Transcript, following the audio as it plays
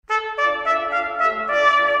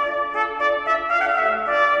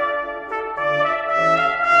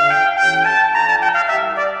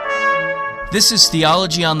This is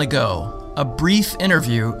Theology on the Go, a brief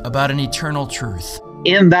interview about an eternal truth.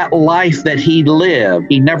 In that life that he lived,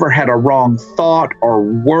 he never had a wrong thought or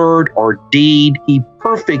word or deed. He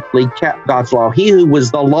perfectly kept God's law. He who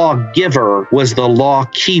was the lawgiver was the law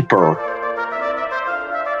keeper.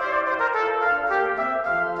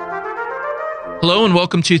 Hello and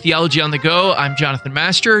welcome to Theology on the Go. I'm Jonathan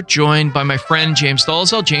Master, joined by my friend James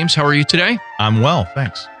Dalzell. James, how are you today? I'm well,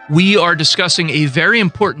 thanks. We are discussing a very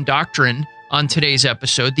important doctrine on today's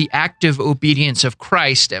episode, the active obedience of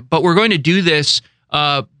Christ. But we're going to do this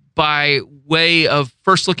by way of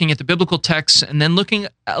first looking at the biblical texts and then looking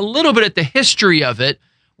a little bit at the history of it.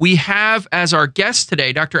 We have as our guest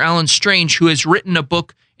today, Dr. Alan Strange, who has written a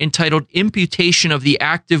book entitled Imputation of the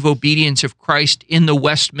Active Obedience of Christ in the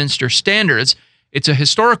Westminster Standards. It's a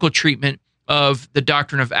historical treatment of the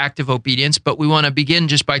doctrine of active obedience, but we want to begin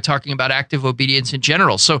just by talking about active obedience in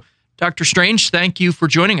general. So, Dr. Strange, thank you for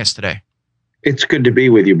joining us today. It's good to be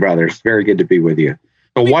with you, brothers. Very good to be with you.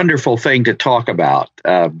 A wonderful thing to talk about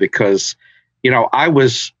because, I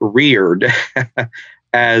was reared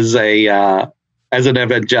as an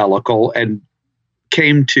evangelical and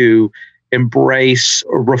came to embrace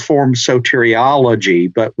Reformed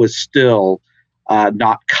soteriology, but was still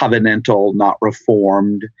not covenantal, not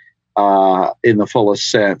Reformed in the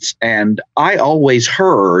fullest sense. And I always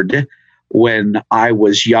heard when I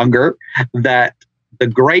was younger that the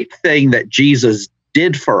great thing that Jesus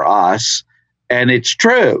did for us, and it's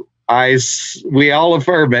true, we all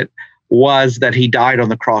affirm it, was that he died on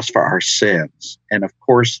the cross for our sins. And of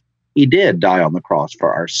course, he did die on the cross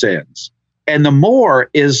for our sins. And the more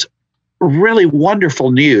is really wonderful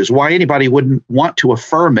news. Why anybody wouldn't want to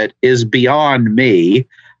affirm it is beyond me.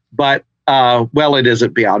 But, it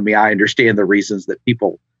isn't beyond me. I understand the reasons that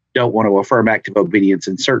people don't want to affirm active obedience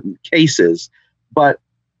in certain cases. But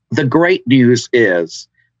the great news is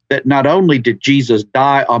that not only did Jesus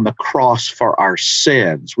die on the cross for our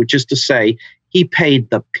sins, which is to say, he paid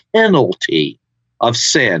the penalty of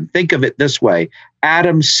sin. Think of it this way.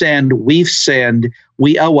 Adam sinned, we've sinned,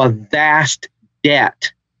 we owe a vast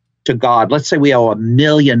debt to God. Let's say we owe $1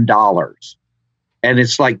 million. And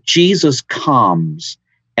it's like Jesus comes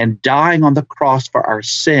and dying on the cross for our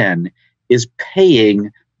sin is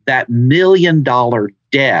paying that $1 million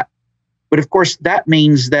debt. But of course, that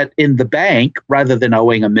means that in the bank, rather than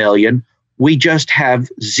owing $1 million, we just have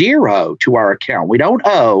zero to our account. We don't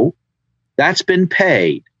owe. That's been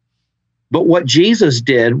paid. But what Jesus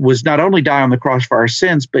did was not only die on the cross for our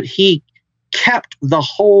sins, but he kept the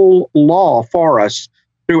whole law for us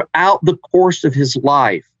throughout the course of his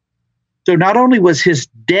life. So not only was his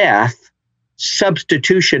death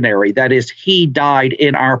substitutionary, that is, he died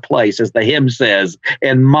in our place, as the hymn says,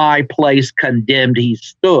 in my place condemned he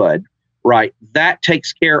stood, right? That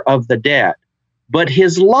takes care of the debt. But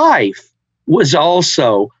his life was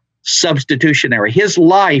also substitutionary. His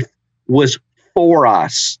life was for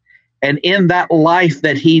us. And in that life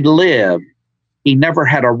that he lived, he never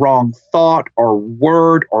had a wrong thought or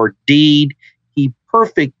word or deed. He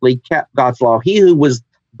perfectly kept God's law. He who was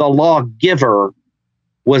the lawgiver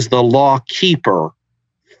was the law keeper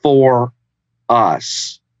for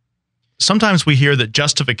us. Sometimes we hear that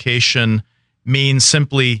justification means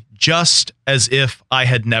simply just as if I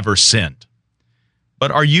had never sinned.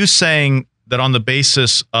 But are you saying that on the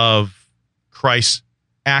basis of Christ's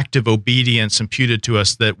active obedience imputed to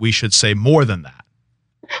us that we should say more than that?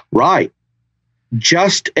 Right.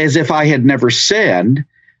 Just as if I had never sinned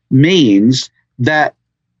means that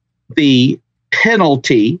the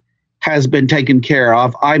penalty has been taken care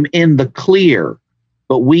of. I'm in the clear.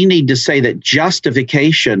 But we need to say that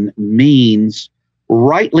justification means,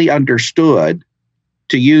 rightly understood,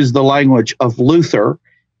 to use the language of Luther,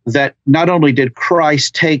 that not only did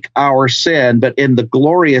Christ take our sin, but in the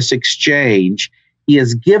glorious exchange, he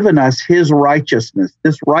has given us his righteousness,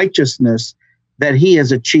 this righteousness that he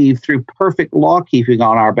has achieved through perfect law keeping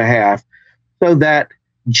on our behalf, so that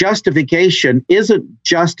justification isn't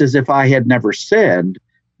just as if I had never sinned.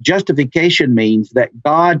 Justification means that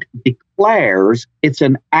God declares it's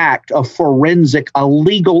an act, a forensic, a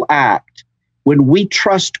legal act. When we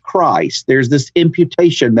trust Christ, there's this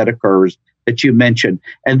imputation that occurs that you mentioned,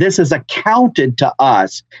 and this is accounted to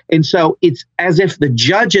us. And so it's as if the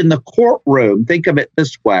judge in the courtroom, think of it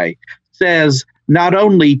this way, says not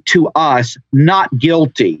only to us, not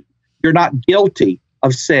guilty, you're not guilty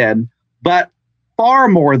of sin, but far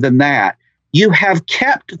more than that, you have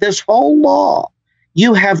kept this whole law.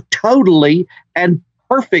 You have totally and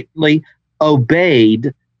perfectly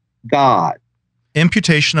obeyed God.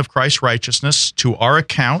 Imputation of Christ's righteousness to our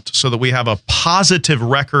account so that we have a positive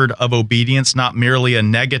record of obedience, not merely a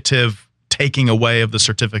negative taking away of the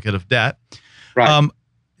certificate of debt. Right.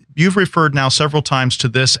 You've referred now several times to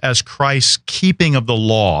this as Christ's keeping of the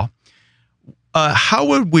law. How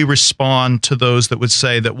would we respond to those that would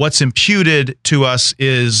say that what's imputed to us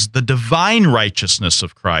is the divine righteousness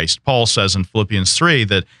of Christ? Paul says in Philippians 3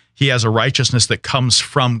 that he has a righteousness that comes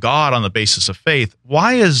from God on the basis of faith.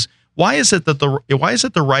 Why is it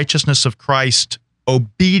the righteousness of Christ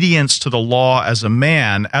obedience to the law as a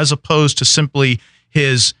man, as opposed to simply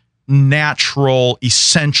his natural,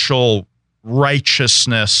 essential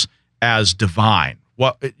righteousness as divine?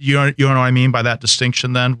 What you know what I mean by that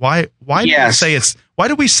distinction? Then why Yes.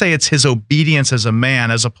 do we say it's his obedience as a man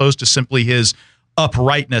as opposed to simply his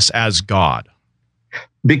uprightness as God?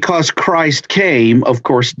 Because Christ came, of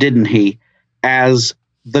course, didn't he, as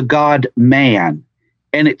the God-man.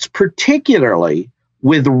 And it's particularly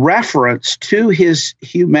with reference to his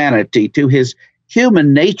humanity, to his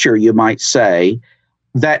human nature, you might say,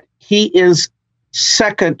 that he is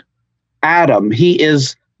second Adam. He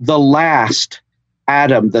is the last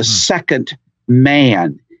Adam, the second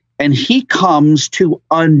man. And he comes to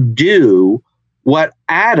undo what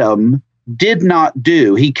Adam did not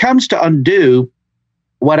do. He comes to undo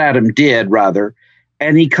what Adam did, rather,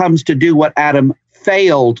 and he comes to do what Adam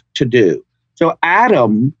failed to do. So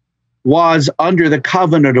Adam was, under the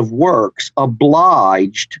covenant of works,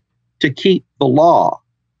 obliged to keep the law.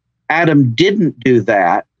 Adam didn't do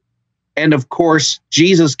that. And of course,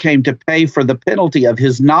 Jesus came to pay for the penalty of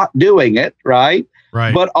his not doing it, right?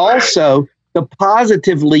 Right. But also to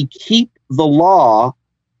positively keep the law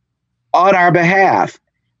on our behalf.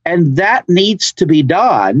 And that needs to be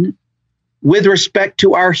done with respect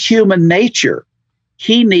to our human nature.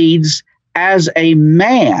 He needs, as a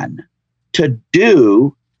man, to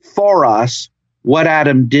do for us what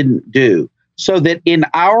Adam didn't do. So that in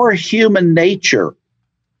our human nature,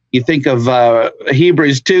 you think of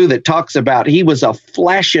Hebrews 2 that talks about he was a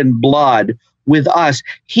flesh and blood with us.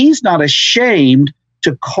 He's not ashamed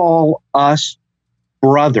to call us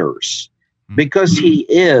brothers because he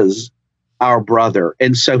is our brother.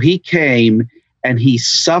 And so he came and he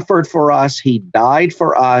suffered for us. He died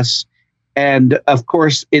for us. And of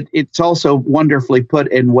course, it's also wonderfully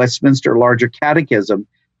put in Westminster Larger Catechism.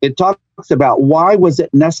 It talks about why was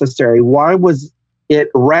it necessary? Why was it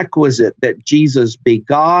requisite that Jesus be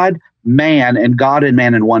God, man, and God and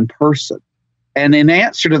man in one person? And in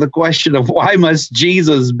answer to the question of why must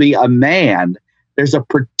Jesus be a man, there's a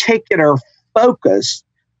particular focus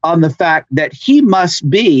on the fact that he must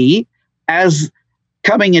be, as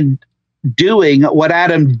coming and doing what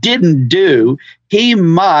Adam didn't do, he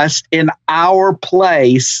must, in our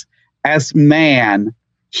place as man,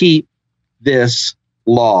 keep this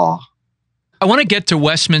law. I want to get to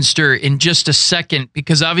Westminster in just a second,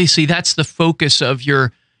 because obviously that's the focus of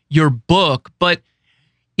your book. But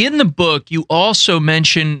in the book, you also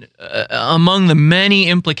mention, among the many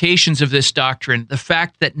implications of this doctrine, the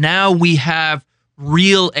fact that now we have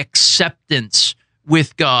real acceptance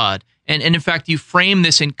with God. And in fact, you frame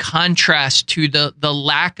this in contrast to the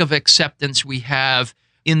lack of acceptance we have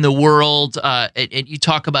in the world. And you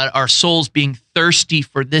talk about our souls being thirsty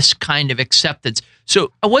for this kind of acceptance.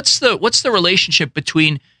 So what's the relationship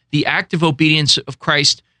between the active obedience of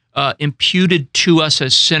Christ imputed to us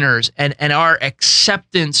as sinners and our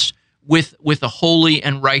acceptance with a holy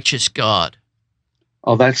and righteous God?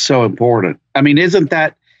 Oh, that's so important. I mean, isn't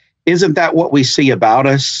that what we see about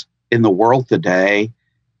us in the world today?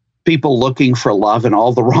 People looking for love in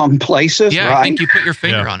all the wrong places, yeah, right? I think you put your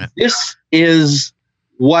finger on it. This is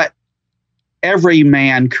what every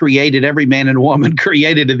man and woman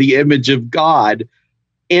created in the image of God,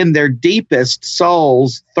 in their deepest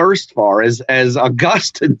souls thirst for. As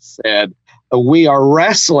Augustine said, we are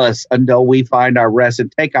restless until we find our rest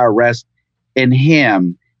and take our rest in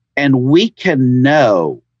him. And we can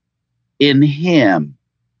know in him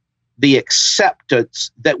the acceptance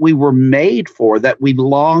that we were made for, that we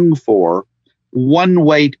long for. One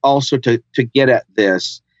way also to get at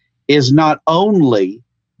this is not only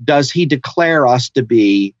does he declare us to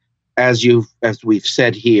be, as we've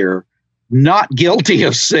said here, not guilty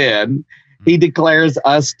of sin, he declares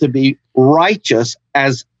us to be righteous,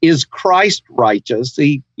 as is Christ righteous.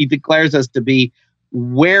 He declares us to be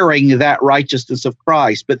wearing that righteousness of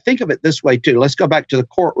Christ. But think of it this way too. Let's go back to the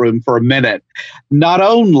courtroom for a minute. Not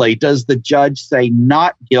only does the judge say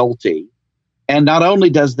not guilty, and not only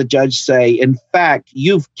does the judge say, in fact,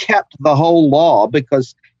 you've kept the whole law,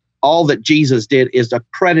 because all that Jesus did is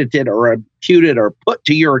accredited or imputed or put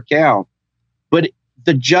to your account, but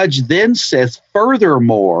the judge then says,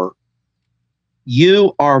 furthermore,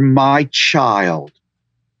 you are my child.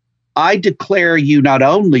 I declare you not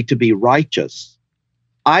only to be righteous,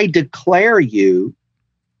 I declare you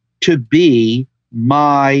to be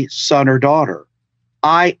my son or daughter.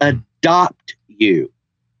 I adopt you.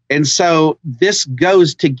 And so this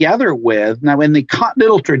goes together with, now in the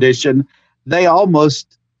continental tradition, they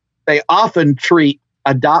often treat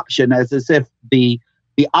adoption as if the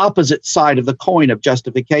opposite side of the coin of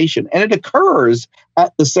justification. And it occurs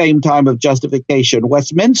at the same time of justification.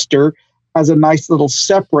 Westminster has a nice little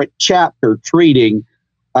separate chapter treating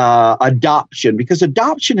adoption, because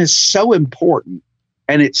adoption is so important.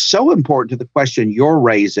 And it's so important to the question you're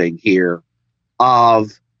raising here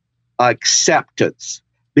of acceptance.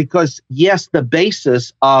 Because, yes, the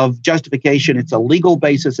basis of justification, it's a legal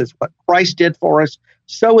basis. It's what Christ did for us.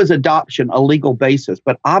 So is adoption a legal basis.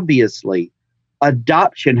 But obviously,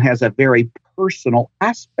 adoption has a very personal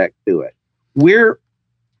aspect to it. We're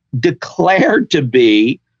declared to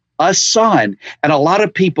be a son. And a lot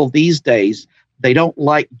of people these days, they don't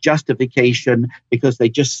like justification because they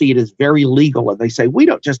just see it as very legal. And they say, we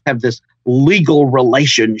don't just have this legal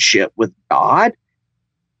relationship with God.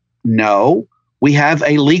 No. We have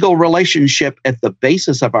a legal relationship at the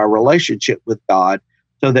basis of our relationship with God,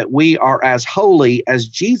 so that we are as holy as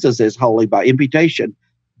Jesus is holy by imputation.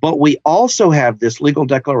 But we also have this legal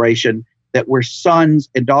declaration that we're sons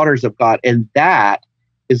and daughters of God. And that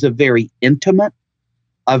is a very intimate,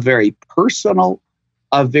 a very personal,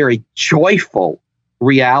 a very joyful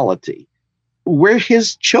reality. We're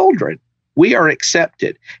his children. We are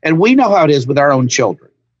accepted. And we know how it is with our own children.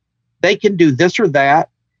 They can do this or that.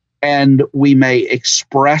 And we may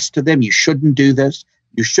express to them, you shouldn't do this,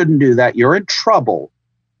 you shouldn't do that, you're in trouble.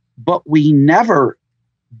 But we never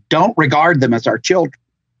don't regard them as our children.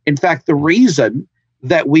 In fact, the reason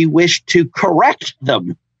that we wish to correct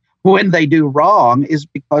them when they do wrong is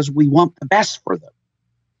because we want the best for them.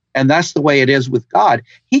 And that's the way it is with God.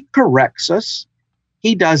 He corrects us.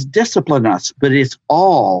 He does discipline us, but it's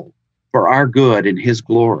all for our good and his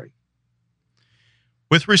glory.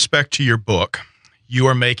 With respect to your book, you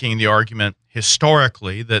are making the argument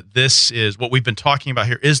historically that this is what we've been talking about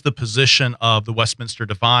here is the position of the Westminster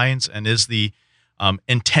Divines and is the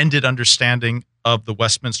intended understanding of the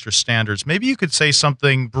Westminster Standards. Maybe you could say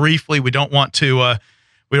something briefly. We don't want to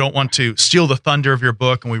steal the thunder of your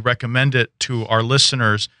book, and we recommend it to our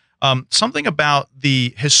listeners. Something about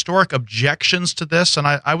the historic objections to this, and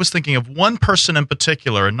I was thinking of one person in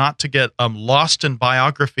particular, and not to get lost in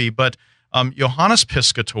biography, but Johannes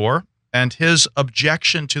Piscator. And his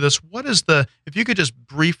objection to this, if you could just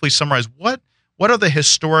briefly summarize, what are the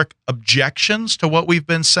historic objections to what we've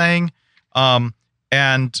been saying?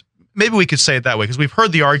 And maybe we could say it that way, because we've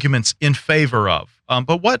heard the arguments in favor of.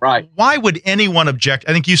 Why would anyone object?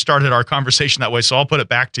 I think you started our conversation that way, so I'll put it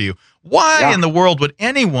back to you. Why in the world would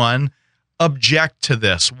anyone object to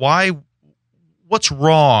this? What's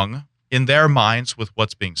wrong in their minds with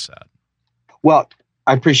what's being said? Well,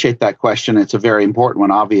 I appreciate that question. It's a very important one,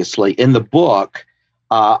 obviously. In the book,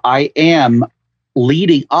 I am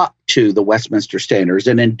leading up to the Westminster Standards.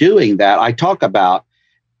 And in doing that, I talk about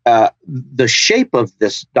the shape of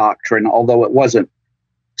this doctrine, although it wasn't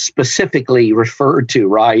specifically referred to,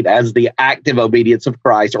 right, as the active obedience of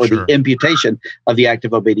Christ or the imputation of the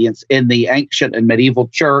active obedience in the ancient and medieval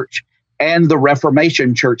church and the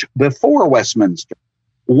Reformation church before Westminster.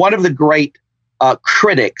 One of the great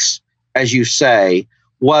critics, as you say,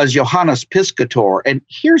 was Johannes Piscator. And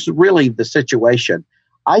here's really the situation.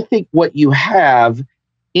 I think what you have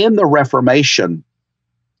in the Reformation,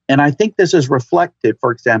 and I think this is reflected,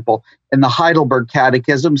 for example, in the Heidelberg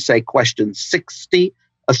Catechism, say question 60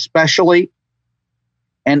 especially,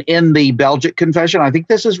 and in the Belgic Confession, I think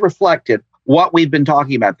this is reflected, what we've been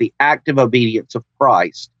talking about, the active obedience of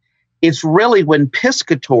Christ. It's really when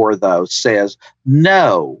Piscator, though, says,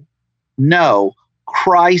 no,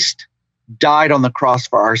 Christ died on the cross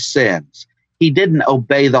for our sins. He didn't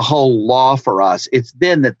obey the whole law for us. It's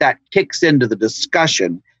then that kicks into the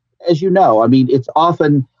discussion. As you know, I mean, it's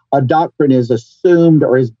often a doctrine is assumed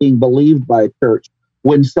or is being believed by a church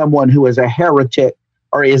when someone who is a heretic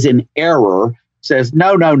or is in error says,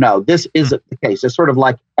 no, this isn't the case. It's sort of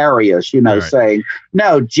like Arius, saying,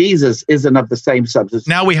 no, Jesus isn't of the same substance.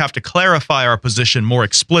 Now we have to clarify our position more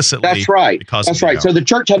explicitly. That's right. That's right. So the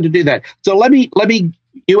church had to do that. So let me,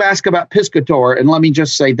 you ask about Piscator, and let me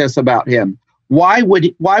just say this about him. Why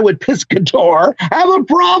would Piscator have a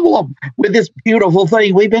problem with this beautiful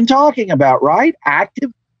thing we've been talking about, right?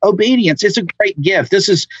 Active obedience. It's a great gift. This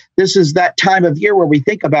is that time of year where we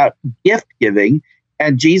think about gift giving,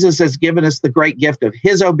 and Jesus has given us the great gift of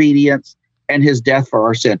his obedience and his death for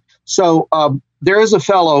our sin. So there is a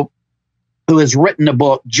fellow who has written a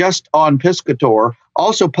book just on Piscator,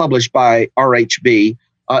 also published by RHB,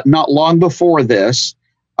 not long before this.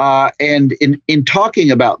 And in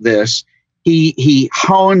talking about this, he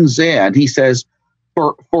hones in. He says,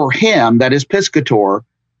 for him, that is Piscator,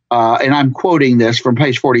 and I'm quoting this from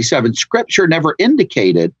page 47, Scripture never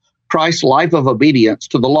indicated Christ's life of obedience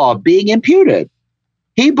to the law being imputed.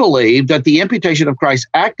 He believed that the imputation of Christ's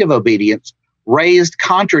active obedience raised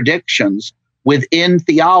contradictions within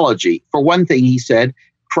theology. For one thing, he said,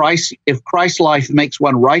 if Christ's life makes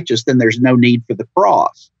one righteous, then there's no need for the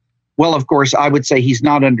cross. Well, of course, I would say he's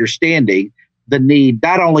not understanding the need.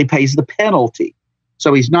 That only pays the penalty.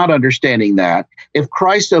 So he's not understanding that. If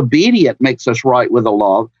Christ's obedience makes us right with the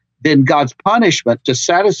law, then God's punishment to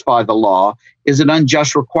satisfy the law is an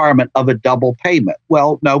unjust requirement of a double payment.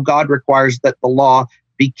 Well, no, God requires that the law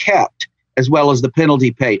be kept as well as the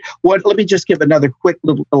penalty paid. Let me just give another quick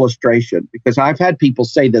little illustration, because I've had people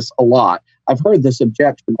say this a lot. I've heard this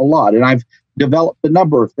objection a lot, and I've developed a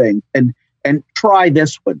number of things. And try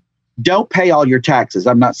this one. Don't pay all your taxes.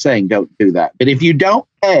 I'm not saying don't do that. But if you don't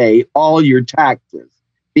pay all your taxes,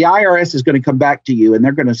 the IRS is going to come back to you and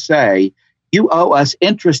they're going to say, you owe us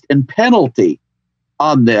interest and penalty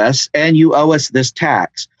on this, and you owe us this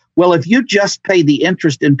tax. Well, if you just pay the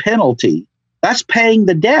interest and penalty, that's paying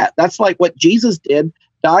the debt. That's like what Jesus did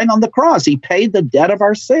dying on the cross. He paid the debt of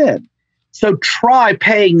our sin. So try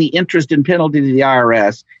paying the interest and penalty to the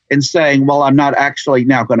IRS and saying, well, I'm not actually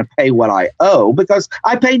now going to pay what I owe because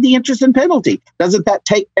I paid the interest and penalty. Doesn't that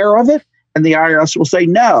take care of it? And the IRS will say,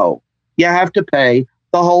 no, you have to pay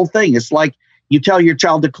the whole thing. It's like you tell your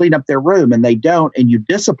child to clean up their room and they don't, and you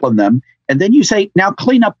discipline them. And then you say, now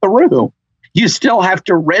clean up the room. You still have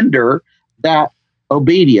to render that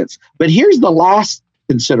obedience. But here's the last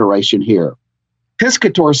consideration here.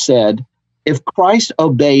 Piscator said, if Christ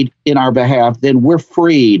obeyed in our behalf, then we're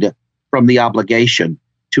freed from the obligation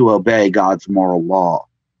to obey God's moral law.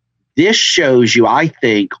 This shows you, I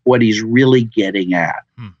think, what he's really getting at.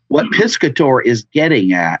 What Piscator is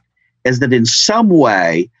getting at is that in some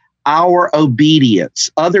way, our obedience,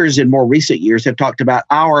 others in more recent years have talked about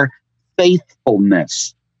our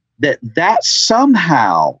faithfulness, that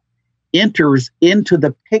somehow enters into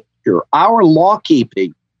the picture. Our law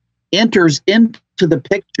keeping enters into the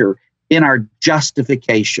picture in our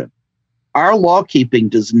justification. Our law keeping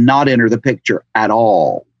does not enter the picture at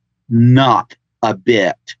all, not a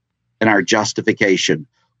bit, in our justification.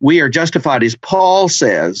 We are justified, as Paul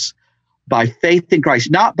says, by faith in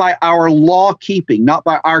Christ, not by our law keeping, not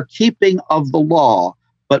by our keeping of the law,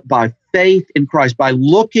 but by faith in Christ, by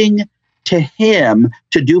looking to him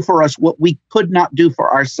to do for us what we could not do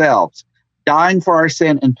for ourselves, dying for our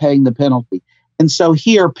sin and paying the penalty. And so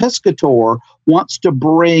here, Piscator wants to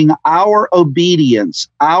bring our obedience,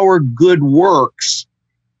 our good works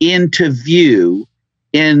into view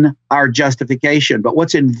in our justification. But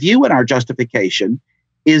what's in view in our justification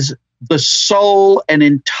is the sole and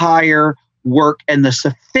entire work and the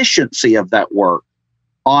sufficiency of that work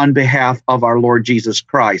on behalf of our Lord Jesus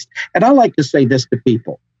Christ. And I like to say this to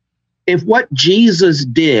people. If what Jesus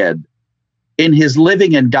did in his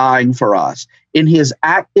living and dying for us, in his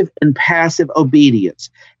active and passive obedience,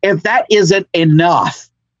 if that isn't enough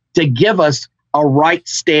to give us a right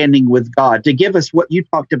standing with God, to give us what you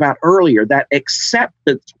talked about earlier, that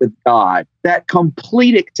acceptance with God, that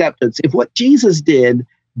complete acceptance, if what Jesus did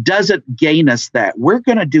doesn't gain us that, we're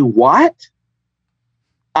going to do what?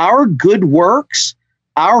 Our good works,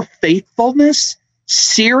 our faithfulness?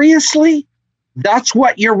 Seriously? That's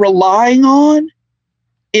what you're relying on?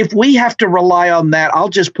 If we have to rely on that, I'll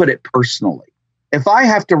just put it personally. If I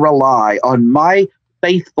have to rely on my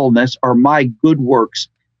faithfulness or my good works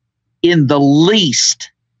in the least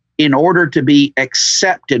in order to be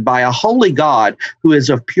accepted by a holy God who is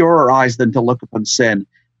of purer eyes than to look upon sin,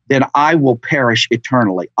 then I will perish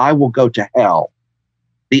eternally. I will go to hell.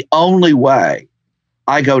 The only way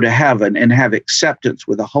I go to heaven and have acceptance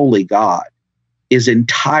with a holy God is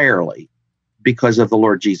entirely because of the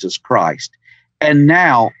Lord Jesus Christ. And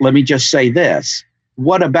now, let me just say this.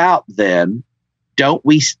 What about then, don't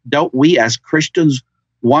we as Christians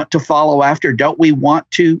want to follow after? Don't we want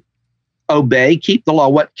to obey, keep the law?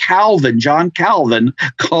 What John Calvin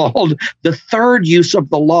called the third use of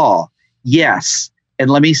the law. Yes. And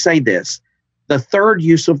let me say this. The third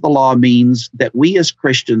use of the law means that we as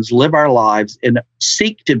Christians live our lives and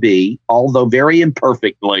seek to be, although very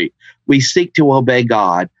imperfectly, we seek to obey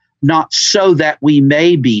God, not so that we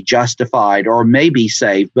may be justified or may be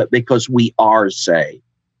saved, but because we are saved.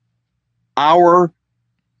 Our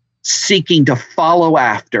seeking to follow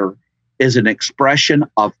after is an expression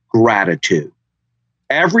of gratitude.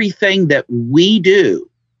 Everything that we do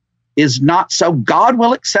is not so God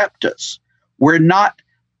will accept us. We're not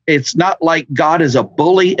It's not like God is a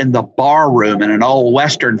bully in the bar room in an old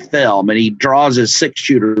Western film and he draws his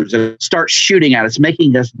 6-shooters and starts shooting at us,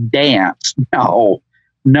 making us dance. No.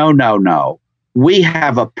 We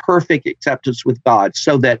have a perfect acceptance with God,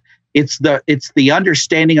 so that it's the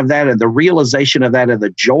understanding of that and the realization of that and the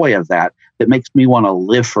joy of that makes me want to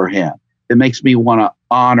live for him, that makes me want to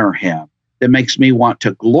honor him, that makes me want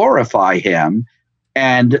to glorify him.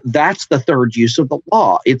 And that's the third use of the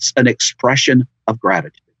law. It's an expression of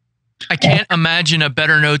gratitude. I can't imagine a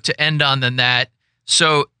better note to end on than that.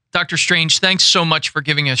 So, Dr. Strange, thanks so much for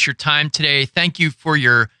giving us your time today. Thank you for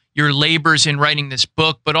your labors in writing this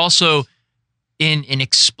book, but also in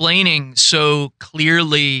explaining so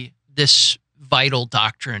clearly this vital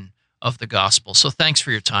doctrine of the gospel. So thanks for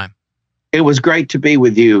your time. It was great to be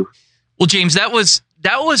with you. Well, James, that was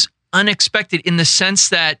unexpected in the sense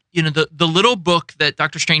that, the little book that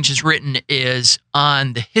Dr. Strange has written is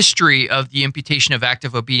on the history of the imputation of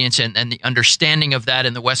active obedience and the understanding of that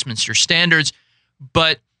in the Westminster Standards.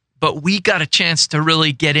 But we got a chance to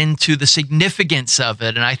really get into the significance of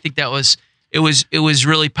it. And I think it was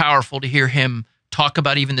really powerful to hear him talk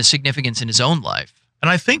about even the significance in his own life. And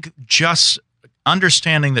I think just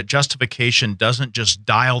understanding that justification doesn't just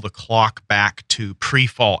dial the clock back to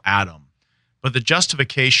pre-fall Adam, but the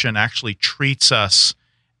justification actually treats us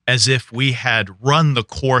as if we had run the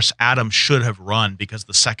course Adam should have run, because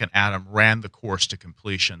the second Adam ran the course to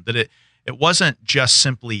completion. That it wasn't just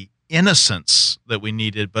simply innocence that we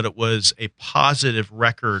needed, but it was a positive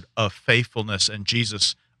record of faithfulness, and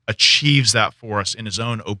Jesus achieves that for us in his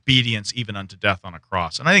own obedience, even unto death on a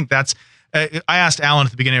cross. And I think that's, I asked Alan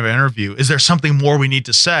at the beginning of our interview, is there something more we need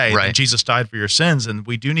to say? Right. That Jesus died for your sins? And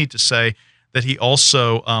we do need to say that he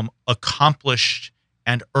also accomplished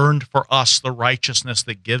and earned for us the righteousness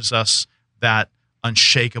that gives us that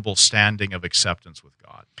unshakable standing of acceptance with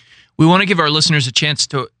God. We want to give our listeners a chance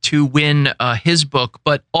to win his book,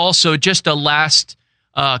 but also just a last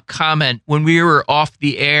comment. When we were off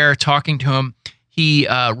the air talking to him, he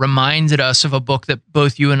reminded us of a book that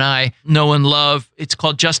both you and I know and love. It's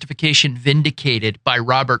called Justification Vindicated by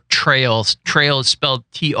Robert Traill. Traill is spelled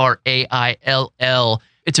Traill.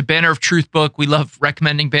 It's a Banner of Truth book. We love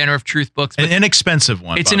recommending Banner of Truth books. An inexpensive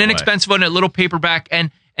one. It's an inexpensive one, a little paperback.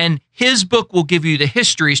 And his book will give you the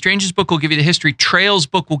history. Strange's book will give you the history. Traill's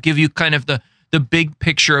book will give you kind of the big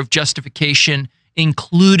picture of justification,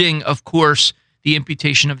 including, of course, the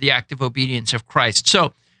imputation of the active obedience of Christ.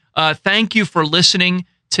 So thank you for listening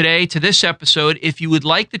today to this episode. If you would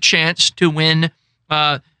like the chance to win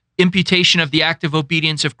Imputation of the Active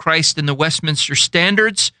Obedience of Christ in the Westminster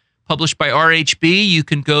Standards, published by RHB, you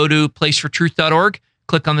can go to placefortruth.org,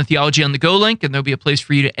 click on the Theology on the Go link, and there'll be a place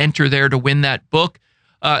for you to enter there to win that book.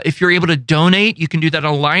 If you're able to donate, you can do that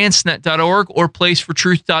on alliancenet.org or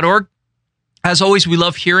placefortruth.org. As always, we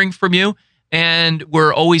love hearing from you, and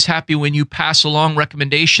we're always happy when you pass along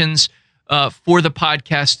recommendations for the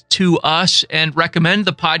podcast to us and recommend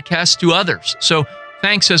the podcast to others. So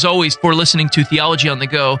thanks, as always, for listening to Theology on the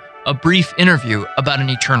Go, a brief interview about an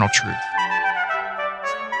eternal truth.